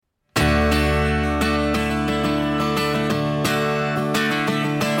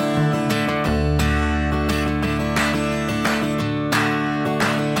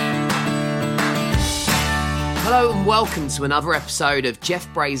Hello and welcome to another episode of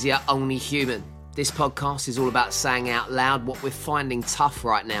Jeff Brazier Only Human. This podcast is all about saying out loud what we're finding tough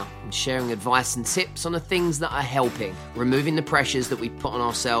right now and sharing advice and tips on the things that are helping, removing the pressures that we put on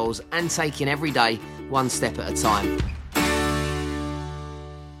ourselves and taking every day one step at a time.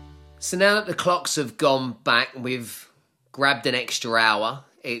 So now that the clocks have gone back, we've grabbed an extra hour.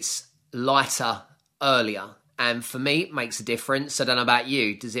 It's lighter earlier. And for me, it makes a difference. I don't know about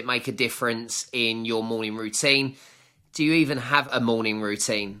you. Does it make a difference in your morning routine? Do you even have a morning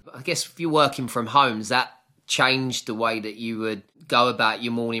routine? I guess if you're working from home, does that change the way that you would go about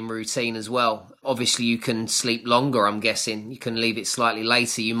your morning routine as well? Obviously, you can sleep longer, I'm guessing. You can leave it slightly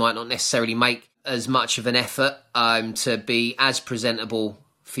later. You might not necessarily make as much of an effort to be as presentable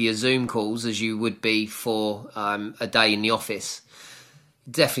for your Zoom calls as you would be for a day in the office.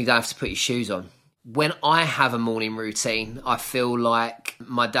 You definitely don't have to put your shoes on. When I have a morning routine, I feel like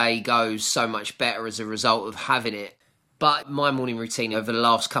my day goes so much better as a result of having it. But my morning routine over the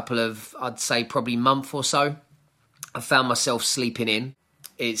last couple of, I'd say probably month or so, I found myself sleeping in.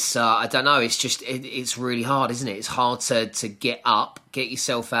 It's, I don't know, it's just, it's really hard, isn't it? It's hard to get up, get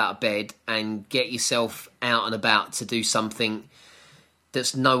yourself out of bed and get yourself out and about to do something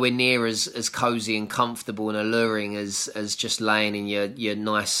that's nowhere near as cosy and comfortable and alluring as just laying in your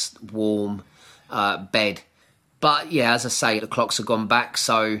nice, warm bed. But yeah, as I say, the clocks have gone back,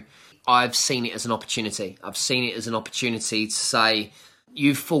 so I've seen it as an opportunity. I've seen it as an opportunity to say,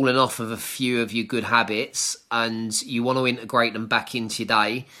 you've fallen off of a few of your good habits and you want to integrate them back into your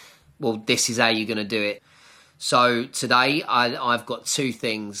day. Well, this is how you're going to do it. So today I've got two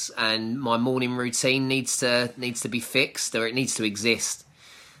things, and my morning routine needs to be fixed, or it needs to exist.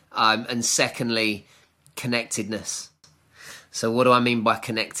 And secondly, connectedness. So what do I mean by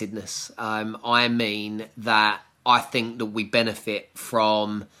connectedness? I mean that I think that we benefit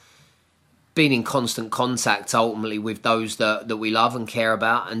from being in constant contact ultimately with those that we love and care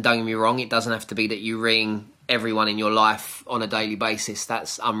about. And don't get me wrong, it doesn't have to be that you ring everyone in your life on a daily basis.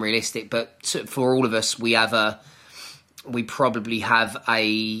 That's unrealistic. But for all of us, we probably have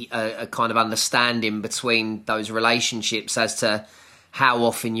a kind of understanding between those relationships as to how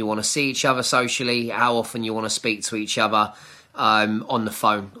often you want to see each other socially, how often you want to speak to each other on the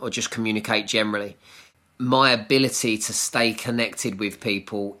phone, or just communicate generally. My ability to stay connected with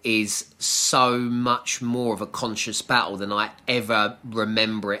people is so much more of a conscious battle than I ever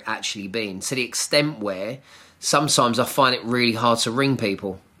remember it actually being, to the extent where sometimes I find it really hard to ring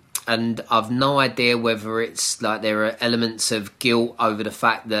people. And I've no idea whether it's like there are elements of guilt over the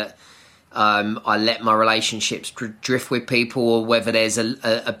fact that I let my relationships drift with people, or whether there's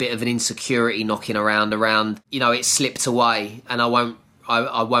a bit of an insecurity knocking around, it slipped away and I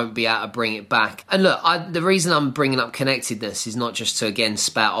won't be able to bring it back. And look, the reason I'm bringing up connectedness is not just to, again,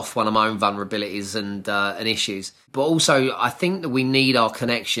 spout off one of my own vulnerabilities and issues, but also I think that we need our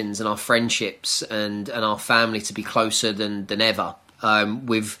connections and our friendships and our family to be closer than ever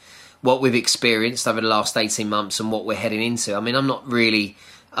with what we've experienced over the last 18 months and what we're heading into. I mean, I'm not really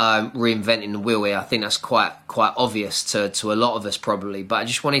reinventing the wheel here. I think that's quite obvious to a lot of us probably, but I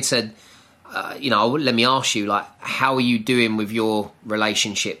just wanted to let me ask you, like, how are you doing with your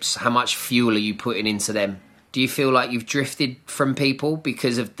relationships? How much fuel are you putting into them? Do you feel like you've drifted from people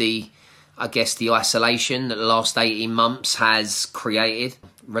because of the isolation that the last 18 months has created?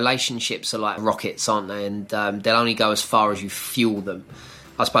 Relationships are like rockets, aren't they? And they'll only go as far as you fuel them.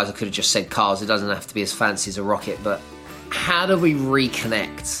 I suppose I could have just said cars. It doesn't have to be as fancy as a rocket, but how do we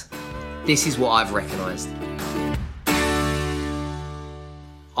reconnect? This is what I've recognised.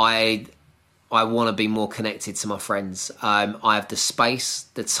 I want to be more connected to my friends. I have the space,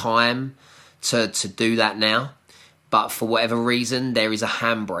 the time to do that now. But for whatever reason, there is a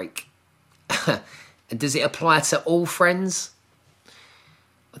handbrake. And does it apply to all friends?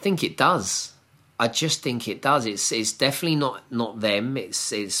 I think it does. I just think it does. It's definitely not them.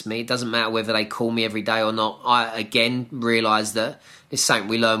 It's me. It doesn't matter whether they call me every day or not. I, again, realise that it's something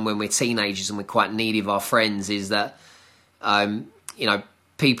we learn when we're teenagers and we're quite needy of our friends, is that,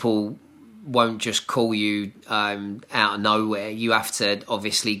 people won't just call you out of nowhere. You have to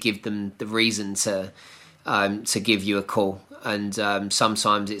obviously give them the reason to give you a call. And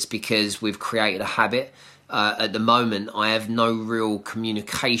sometimes it's because we've created a habit. At the moment, I have no real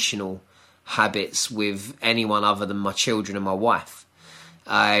communicational habits with anyone other than my children and my wife.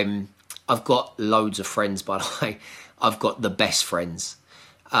 I've got loads of friends, by the way. I've got the best friends.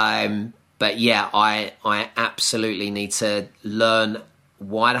 But yeah, I absolutely need to learn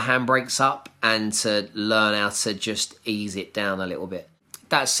why the handbrake's up and to learn how to just ease it down a little bit.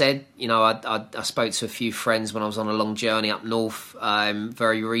 That said, I spoke to a few friends when I was on a long journey up north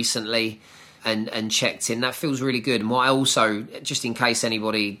very recently, and checked in. That feels really good. And what I also, just in case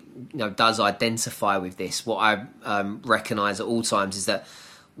anybody does identify with this, what I recognise at all times is that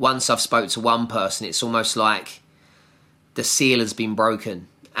once I've spoke to one person, it's almost like the seal has been broken,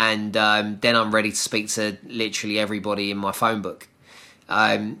 and then I'm ready to speak to literally everybody in my phone book.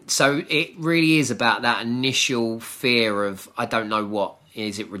 So it really is about that initial fear of, I don't know what.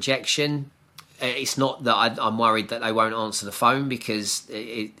 Is it rejection? It's not that I'm worried that they won't answer the phone, because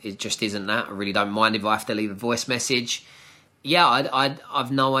it just isn't that. I really don't mind if I have to leave a voice message. Yeah,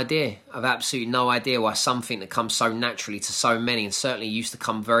 I've no idea. I've absolutely no idea why something that comes so naturally to so many, and certainly used to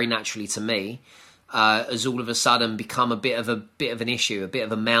come very naturally to me, has all of a sudden become a bit of an issue, a bit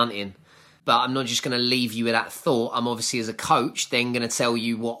of a mountain. But I'm not just going to leave you with that thought. I'm obviously, as a coach, then going to tell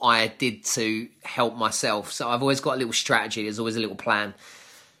you what I did to help myself. So I've always got a little strategy. There's always a little plan.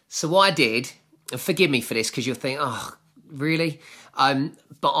 So what I did, and forgive me for this because you'll think, oh, really?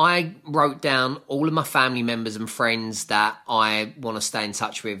 But I wrote down all of my family members and friends that I want to stay in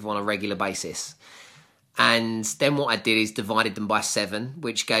touch with on a regular basis. And then what I did is divided them by 7,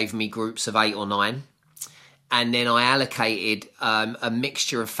 which gave me groups of 8 or 9. And then I allocated a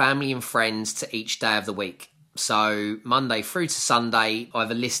mixture of family and friends to each day of the week. So Monday through to Sunday, I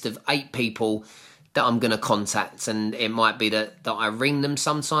have a list of 8 people that I'm going to contact. And it might be that I ring them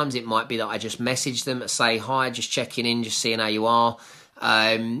sometimes. It might be that I just message them, say hi, just checking in, just seeing how you are.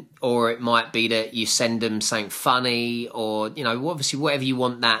 Or it might be that you send them something funny, or, obviously whatever you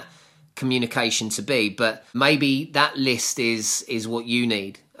want that communication to be. But maybe that list is what you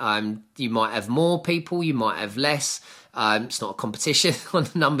need. You might have more people, you might have less. It's not a competition on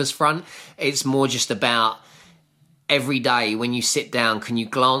the numbers front. It's more just about every day when you sit down, can you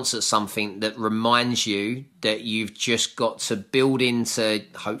glance at something that reminds you that you've just got to build into,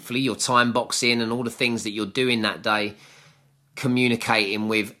 hopefully, your time boxing and all the things that you're doing that day, communicating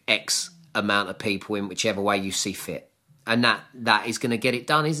with X amount of people in whichever way you see fit. And that is going to get it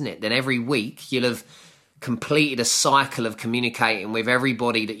done, isn't it? Then every week you'll have completed a cycle of communicating with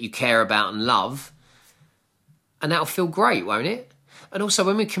everybody that you care about and love, and that'll feel great, won't it? And also,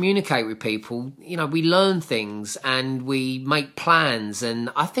 when we communicate with people, we learn things and we make plans, and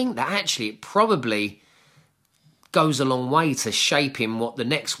I think that actually it probably goes a long way to shaping what the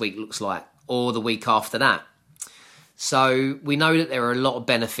next week looks like, or the week after that. So we know that there are a lot of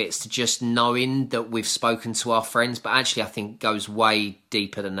benefits to just knowing that we've spoken to our friends, but actually I think it goes way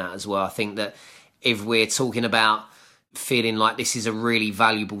deeper than that as well. I think that if we're talking about feeling like this is a really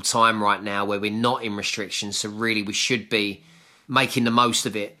valuable time right now where we're not in restrictions, so really we should be making the most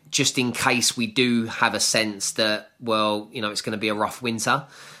of it, just in case we do have a sense that, it's going to be a rough winter,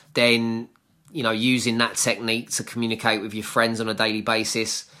 then, using that technique to communicate with your friends on a daily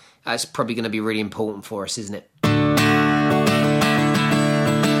basis, that's probably going to be really important for us, isn't it?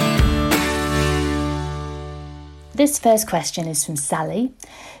 This first question is from Sally.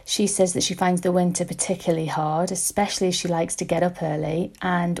 She says that she finds the winter particularly hard, especially as she likes to get up early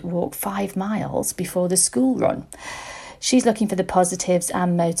and walk 5 miles before the school run. She's looking for the positives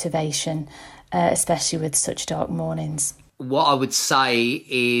and motivation, especially with such dark mornings. What I would say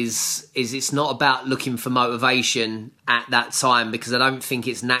is it's not about looking for motivation at that time, because I don't think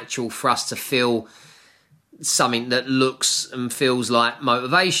it's natural for us to feel something that looks and feels like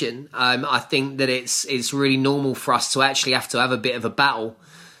motivation. I think that it's really normal for us to actually have to have a bit of a battle.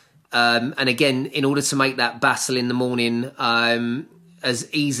 And again, in order to make that battle in the morning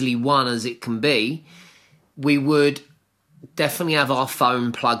as easily won as it can be, we would definitely have our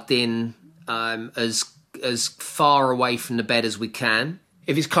phone plugged in as far away from the bed as we can.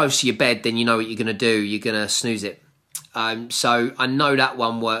 If it's close to your bed, then you know what you're going to do. You're going to snooze it. So I know that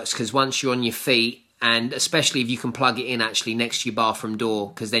one works, because once you're on your feet, and especially if you can plug it in actually next to your bathroom door,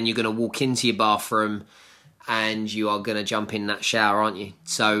 because then you're going to walk into your bathroom and you are going to jump in that shower, aren't you?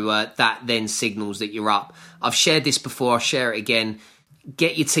 So that then signals that you're up. I've shared this before, I'll share it again.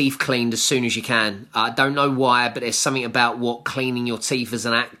 Get your teeth cleaned as soon as you can. I don't know why, but there's something about what cleaning your teeth as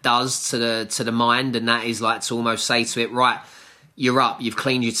an act does to the mind, and that is like to almost say to it, right, you're up, you've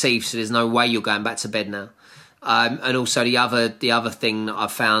cleaned your teeth, so there's no way you're going back to bed now. And also the other thing that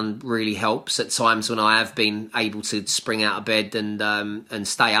I've found really helps at times when I have been able to spring out of bed and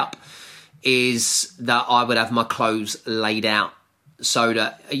stay up, is that I would have my clothes laid out, so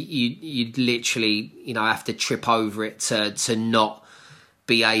that you'd literally have to trip over it to not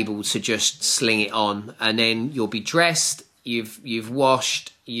be able to just sling it on. And then you'll be dressed, you've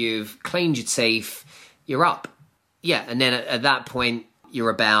washed, you've cleaned your teeth, you're up. Yeah, and then at that point you're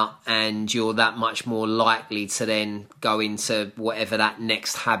about, and you're that much more likely to then go into whatever that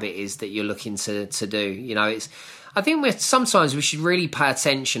next habit is that you're looking to do. I think sometimes we should really pay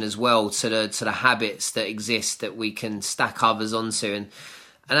attention as well to the habits that exist that we can stack others onto, and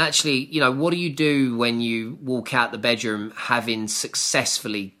actually, what do you do when you walk out the bedroom having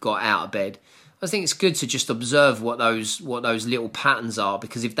successfully got out of bed? I think it's good to just observe what those little patterns are,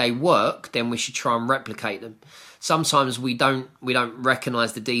 because if they work, then we should try and replicate them. Sometimes we don't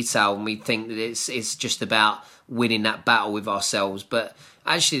recognise the detail, and we think that it's just about winning that battle with ourselves, but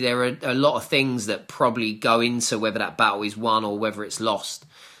actually, there are a lot of things that probably go into whether that battle is won or whether it's lost.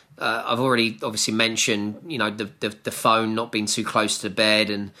 I've already obviously mentioned, the phone not being too close to the bed,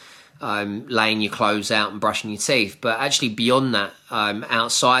 and laying your clothes out and brushing your teeth. But actually, beyond that,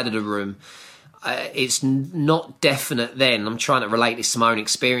 outside of the room, it's not definite. Then I'm trying to relate this to my own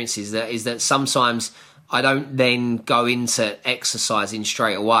experiences. That sometimes I don't then go into exercising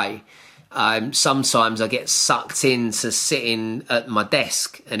straight away. Sometimes I get sucked into sitting at my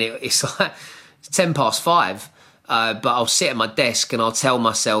desk, and it's like 5:10, but I'll sit at my desk and I'll tell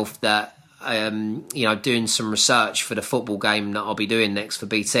myself that doing some research for the football game that I'll be doing next for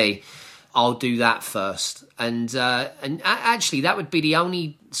BT, I'll do that first, and actually that would be the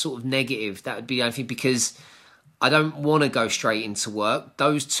only sort of negative. That would be the only thing, because I don't want to go straight into work.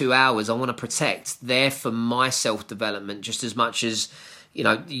 Those 2 hours I want to protect. They're for my self-development just as much as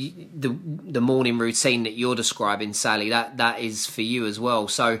the morning routine that you're describing, Sally. That is for you as well.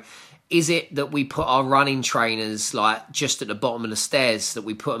 So is it that we put our running trainers like just at the bottom of the stairs, that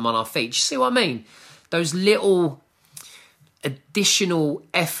we put them on our feet? Do you see what I mean? Those little additional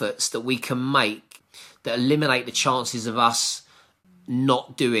efforts that we can make that eliminate the chances of us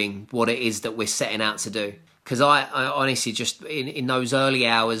not doing what it is that we're setting out to do. Because I honestly, just in those early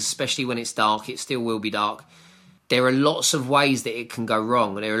hours, especially when it's dark, it still will be dark, there are lots of ways that it can go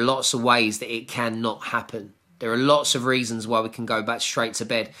wrong. There are lots of ways that it cannot happen. There are lots of reasons why we can go back straight to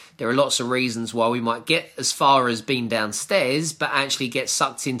bed. There are lots of reasons why we might get as far as being downstairs, but actually get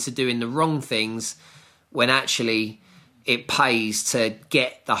sucked into doing the wrong things, when actually it pays to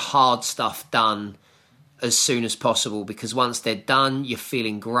get the hard stuff done as soon as possible. Because once they're done, you're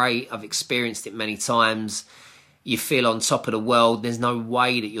feeling great. I've experienced it many times. You feel on top of the world. There's no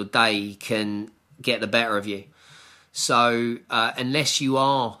way that your day can get the better of you. So unless you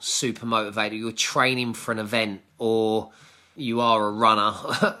are super motivated, you're training for an event, or you are a runner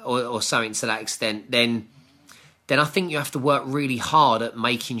or something to that extent, then I think you have to work really hard at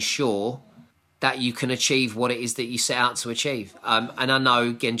making sure that you can achieve what it is that you set out to achieve. And I know,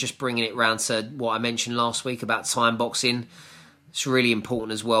 again, just bringing it round to what I mentioned last week about time boxing, it's really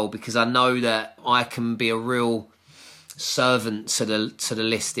important as well, because I know that I can be a real servant to the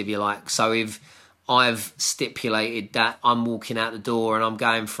list, if you like. So if I've stipulated that I'm walking out the door and I'm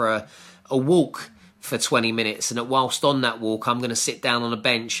going for a walk for 20 minutes, and that whilst on that walk I'm going to sit down on a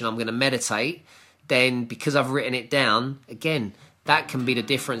bench and I'm going to meditate, then because I've written it down, again, that can be the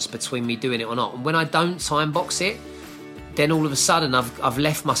difference between me doing it or not. And when I don't time box it, then all of a sudden I've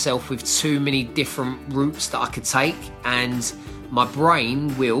left myself with too many different routes that I could take, and my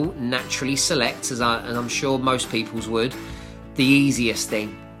brain will naturally select, as I'm sure most people's would, the easiest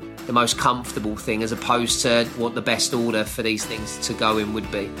thing, the most comfortable thing, as opposed to what the best order for these things to go in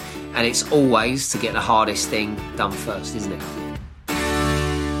would be. And it's always to get the hardest thing done first, isn't it?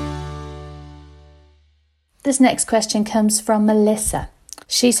 This next question comes from Melissa.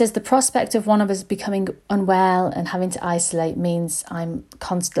 She says, the prospect of one of us becoming unwell and having to isolate means I'm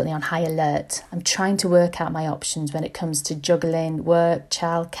constantly on high alert. I'm trying to work out my options when it comes to juggling work,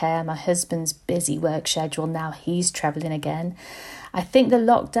 childcare, my husband's busy work schedule. Now he's travelling again. I think the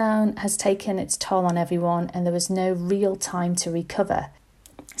lockdown has taken its toll on everyone, and there was no real time to recover.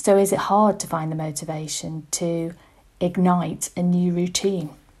 So is it hard to find the motivation to ignite a new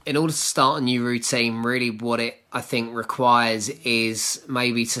routine? In order to start a new routine, really what it, I think, requires is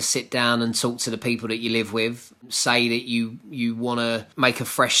maybe to sit down and talk to the people that you live with. Say that you want to make a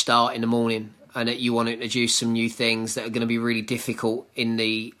fresh start in the morning, and that you want to introduce some new things that are going to be really difficult in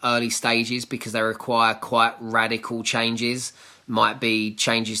the early stages because they require quite radical changes. Might be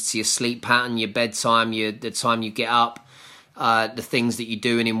changes to your sleep pattern, your bedtime, the time you get up, the things that you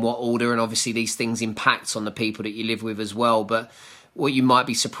do and in what order. And obviously these things impact on the people that you live with as well. But what you might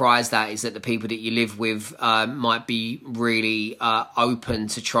be surprised at is that the people that you live with might be really open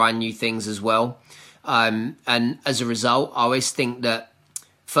to trying new things as well. And as a result, I always think that,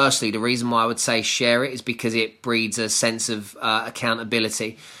 firstly, the reason why I would say share it is because it breeds a sense of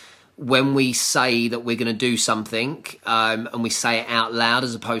accountability. When we say that we're going to do something and we say it out loud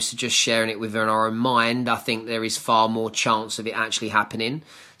as opposed to just sharing it within our own mind, I think there is far more chance of it actually happening,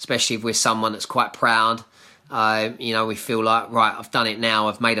 especially if we're someone that's quite proud We feel like, right, I've done it now.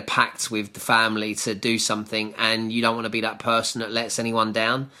 I've made a pact with the family to do something, and you don't want to be that person that lets anyone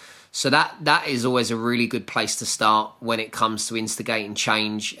down. So that is always a really good place to start when it comes to instigating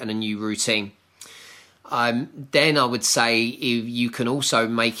change and a new routine. Then I would say if you can also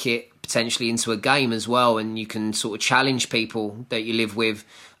make it potentially into a game as well, and you can sort of challenge people that you live with.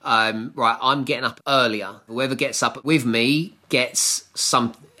 Right, I'm getting up earlier. Whoever gets up with me gets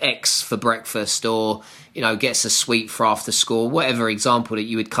some X for breakfast, or gets a sweet for after school, whatever example that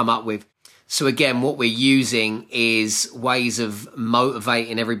you would come up with. So again, what we're using is ways of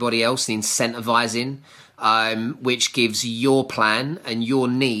motivating everybody else and incentivizing, which gives your plan and your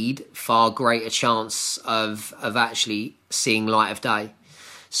need far greater chance of actually seeing light of day.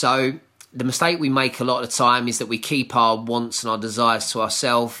 So the mistake we make a lot of the time is that we keep our wants and our desires to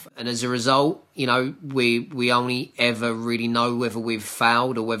ourselves, and as a result, we only ever really know whether we've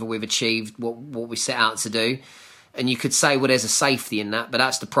failed or whether we've achieved what we set out to do. And you could say, well, there's a safety in that, but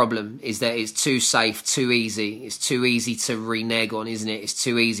that's the problem, is that it's too safe, too easy. It's too easy to renege on, isn't it? It's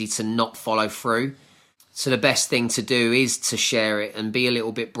too easy to not follow through. So the best thing to do is to share it and be a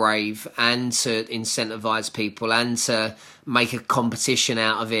little bit brave, and to incentivize people, and to make a competition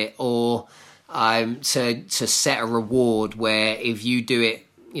out of it, or to set a reward where if you do it,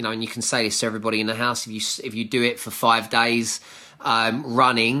 and you can say this to everybody in the house, if you do it for 5 days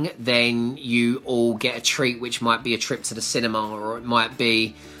running, then you all get a treat, which might be a trip to the cinema, or it might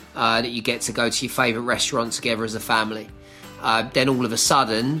be that you get to go to your favourite restaurant together as a family. Then all of a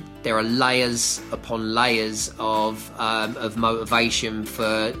sudden, there are layers upon layers of motivation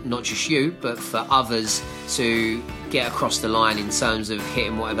for not just you, but for others to get across the line in terms of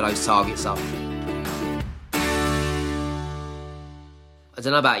hitting whatever those targets are. I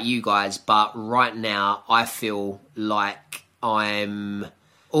don't know about you guys, but right now I feel like I'm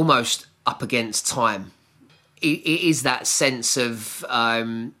almost up against time. It is that sense of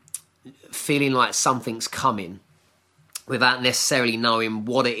feeling like something's coming, without necessarily knowing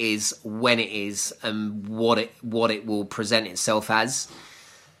what it is, when it is, and what it will present itself as.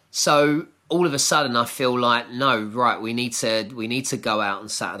 So all of a sudden, I feel like, no, right, we need to go out on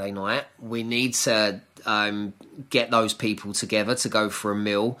Saturday night. We need to get those people together to go for a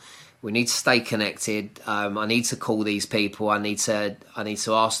meal. We need to stay connected. I need to call these people. I need to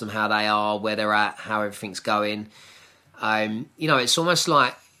ask them how they are, where they're at, how everything's going. It's almost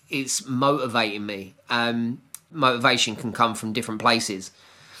like it's motivating me. Motivation can come from different places.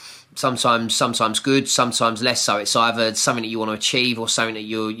 Sometimes good, sometimes less so. It's either something that you want to achieve or something that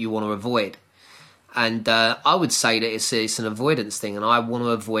you want to avoid. And I would say that it's an avoidance thing, and I want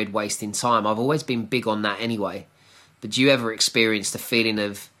to avoid wasting time. I've always been big on that anyway. But do you ever experience the feeling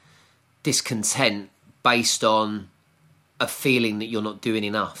of discontent based on a feeling that you're not doing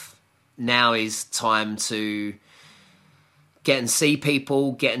enough? Now is time to get and see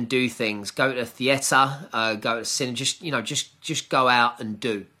people, get and do things. Go to the theatre, go to the cinema. Just go out and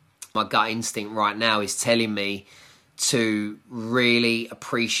do. My gut instinct right now is telling me to really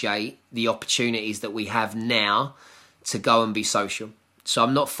appreciate the opportunities that we have now to go and be social. So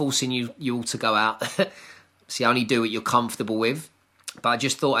I'm not forcing you all to go out. See, only do what you're comfortable with. But I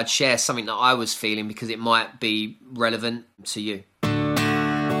just thought I'd share something that I was feeling because it might be relevant to you.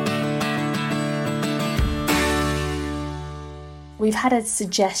 We've had a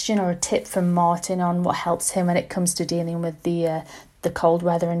suggestion or a tip from Martin on what helps him when it comes to dealing with the cold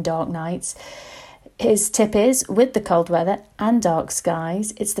weather and dark nights. His tip is, with the cold weather and dark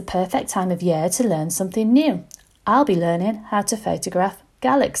skies, it's the perfect time of year to learn something new. I'll be learning how to photograph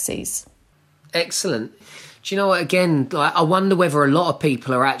galaxies. Excellent. Do you know what, again, I wonder whether a lot of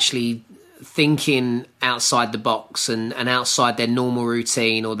people are actually thinking outside the box and outside their normal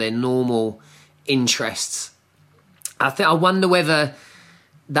routine or their normal interests. I wonder whether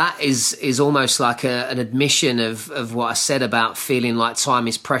that is almost like an admission of what I said about feeling like time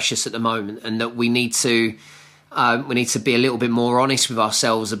is precious at the moment, and that we need to be a little bit more honest with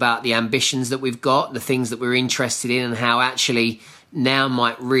ourselves about the ambitions that we've got, the things that we're interested in, and how actually now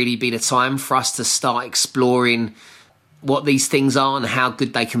might really be the time for us to start exploring what these things are and how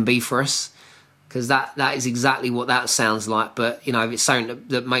good they can be for us. Because that is exactly what that sounds like. But, if it's something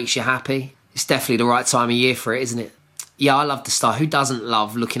that makes you happy, it's definitely the right time of year for it, isn't it? Yeah, I love the stars. Who doesn't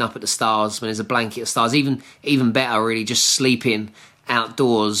love looking up at the stars when there's a blanket of stars? Even better, really, just sleeping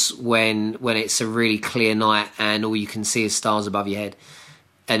outdoors when it's a really clear night and all you can see is stars above your head.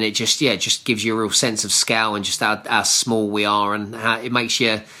 And it just gives you a real sense of scale and just how small we are, and how it makes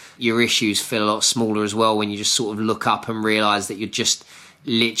your issues feel a lot smaller as well when you just sort of look up and realise that you're just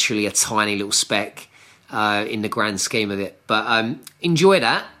literally a tiny little speck in the grand scheme of it. But enjoy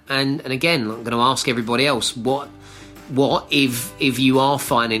that. And again, I'm going to ask everybody else, what if you are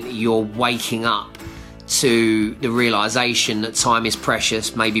finding that you're waking up to the realisation that time is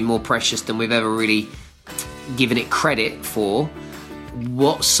precious, maybe more precious than we've ever really given it credit for,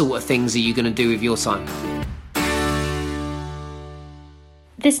 what sort of things are you going to do with your time?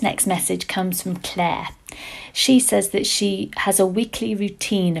 This next message comes from Claire. She says that she has a weekly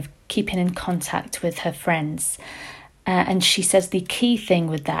routine of keeping in contact with her friends. And she says the key thing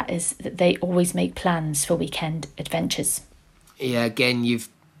with that is that they always make plans for weekend adventures. Yeah, again, you've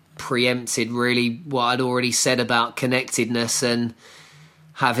preempted really what I'd already said about connectedness and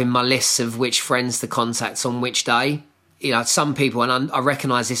having my lists of which friends to contact on which day. You know, some people, and I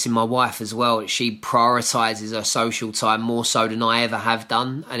recognise this in my wife as well, she prioritises her social time more so than I ever have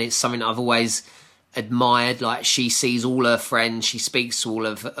done. And it's something I've always admired. Like, she sees all her friends, she speaks to all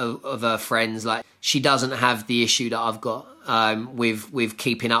of her friends. Like, she doesn't have the issue that I've got with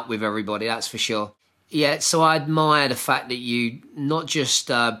keeping up with everybody, that's for sure. Yeah, so I admire the fact that you not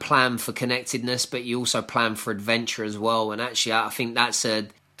just plan for connectedness, but you also plan for adventure as well. And actually, I think that's an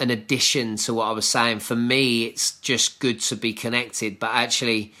addition to what I was saying. For me, it's just good to be connected, but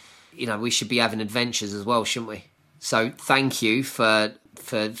actually, you know, we should be having adventures as well, shouldn't we? So thank you for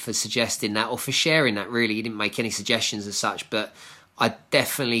suggesting that, or for sharing that, really. You didn't make any suggestions as such, but I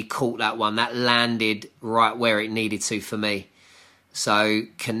definitely caught that one. That landed right where it needed to for me. So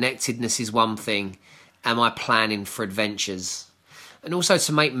connectedness is one thing. Am I planning for adventures? And also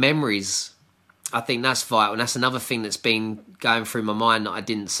to make memories. I think that's vital. And that's another thing that's been going through my mind that I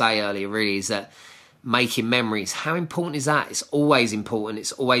didn't say earlier, really, is that making memories. How important is that? It's always important.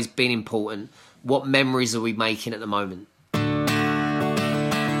 It's always been important. What memories are we making at the moment?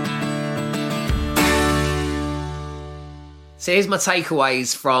 So here's my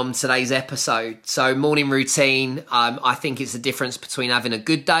takeaways from today's episode. So morning routine, I think it's the difference between having a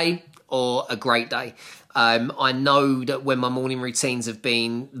good day or a great day. I know that when my morning routines have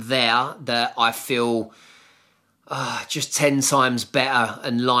been there, that I feel just 10 times better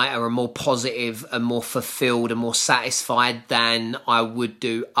and lighter and more positive and more fulfilled and more satisfied than I would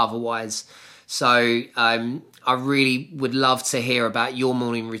do otherwise. So I really would love to hear about your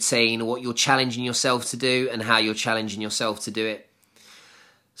morning routine, or what you're challenging yourself to do and how you're challenging yourself to do it.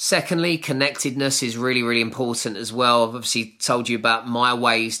 Secondly, connectedness is really, really important as well. I've obviously told you about my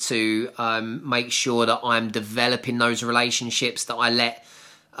ways to make sure that I'm developing those relationships that I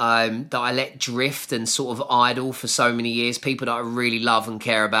let drift and sort of idle for so many years. People that I really love and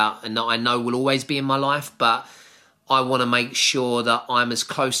care about and that I know will always be in my life, but I want to make sure that I'm as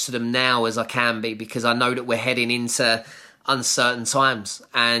close to them now as I can be, because I know that we're heading into uncertain times.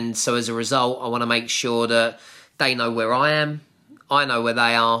 And so as a result, I want to make sure that they know where I am, I know where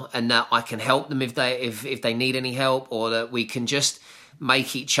they are, and that I can help them if they need any help, or that we can just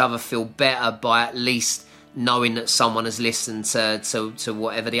make each other feel better by at least knowing that someone has listened to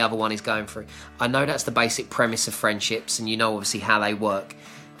whatever the other one is going through. I know that's the basic premise of friendships, and you know obviously how they work.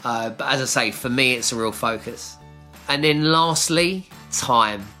 But as I say, for me, it's a real focus. And then lastly,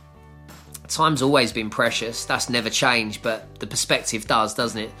 time. Time's always been precious. That's never changed, but the perspective does,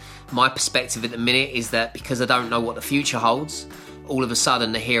 doesn't it? My perspective at the minute is that because I don't know what the future holds, all of a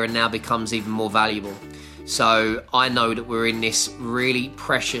sudden the here and now becomes even more valuable. So I know that we're in this really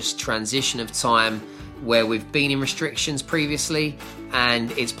precious transition of time where we've been in restrictions previously, and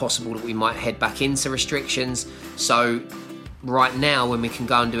it's possible that we might head back into restrictions. So right now, when we can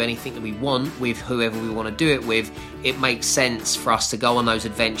go and do anything that we want with whoever we want to do it with, it makes sense for us to go on those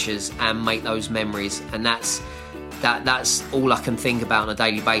adventures and make those memories. And that's all I can think about on a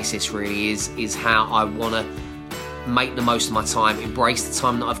daily basis, really, is how I want to make the most of my time, embrace the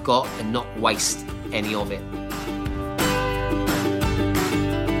time that I've got and not waste any of it.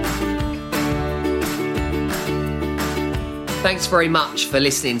 Thanks very much for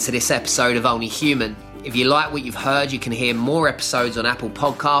listening to this episode of Only Human. If you like what you've heard, you can hear more episodes on Apple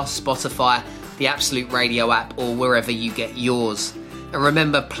Podcasts, Spotify, the Absolute Radio app, or wherever you get yours. And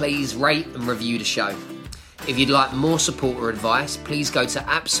remember, please rate and review the show. If you'd like more support or advice, please go to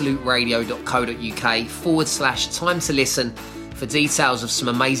absoluteradio.co.uk/time to listen for details of some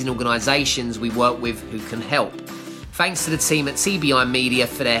amazing organisations we work with who can help. Thanks to the team at TBI Media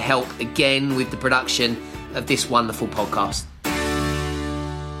for their help again with the production of this wonderful podcast.